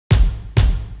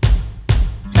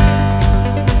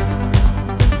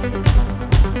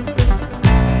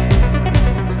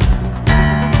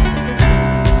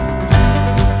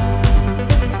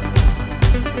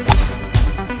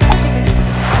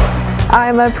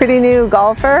I'm a pretty new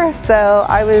golfer, so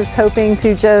I was hoping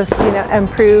to just,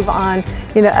 improve on,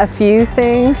 a few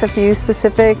things, a few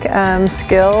specific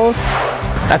skills.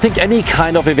 I think any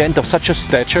kind of event of such a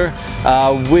stature,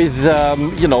 with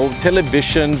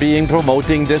television being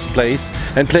promoting this place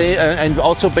and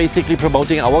also basically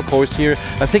promoting our course here,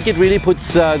 I think it really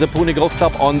puts the Pune Golf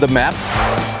Club on the map.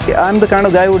 I'm the kind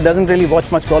of guy who doesn't really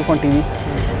watch much golf on TV,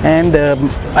 and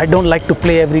I don't like to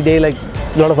play every day like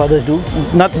a lot of others do.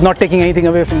 Not taking anything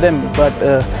away from them, but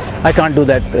I can't do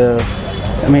that.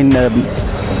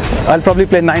 I'll probably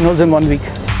play 9 holes in 1 week.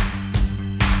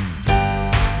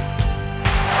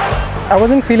 I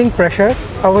wasn't feeling pressure.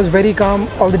 I was very calm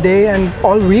all the day and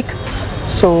all week.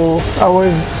 So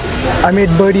I made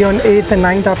birdie on 8th and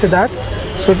 9th after that.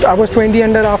 So I was 20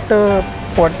 under after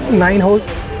 9 holes,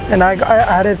 and I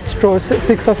had a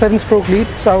 6 or 7 stroke lead.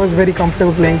 So I was very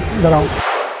comfortable playing the round.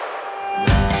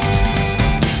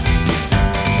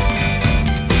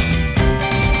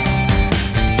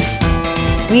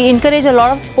 We encourage a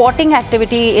lot of sporting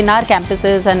activity in our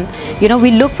campuses, and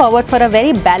we look forward for a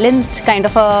very balanced kind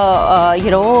of a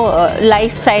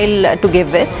lifestyle to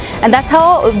give with, and that's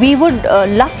how we would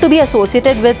love to be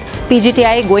associated with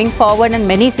PGTI going forward in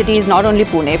many cities, not only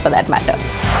Pune for that matter.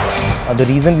 The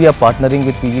reason we are partnering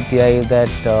with PGTI is that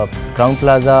Crown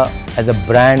Plaza as a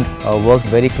brand works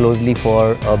very closely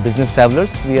for business travelers.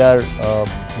 We are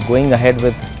going ahead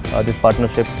with this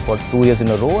partnership for 2 years in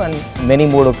a row, and many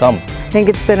more to come. I think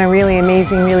it's been a really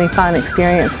amazing, really fun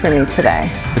experience for me today.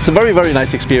 It's a very, very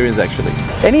nice experience actually.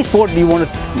 Any sport you want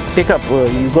to take up,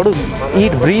 you got to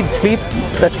eat, breathe, sleep,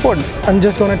 that sport. I'm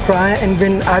just going to try and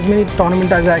win as many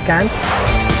tournaments as I can.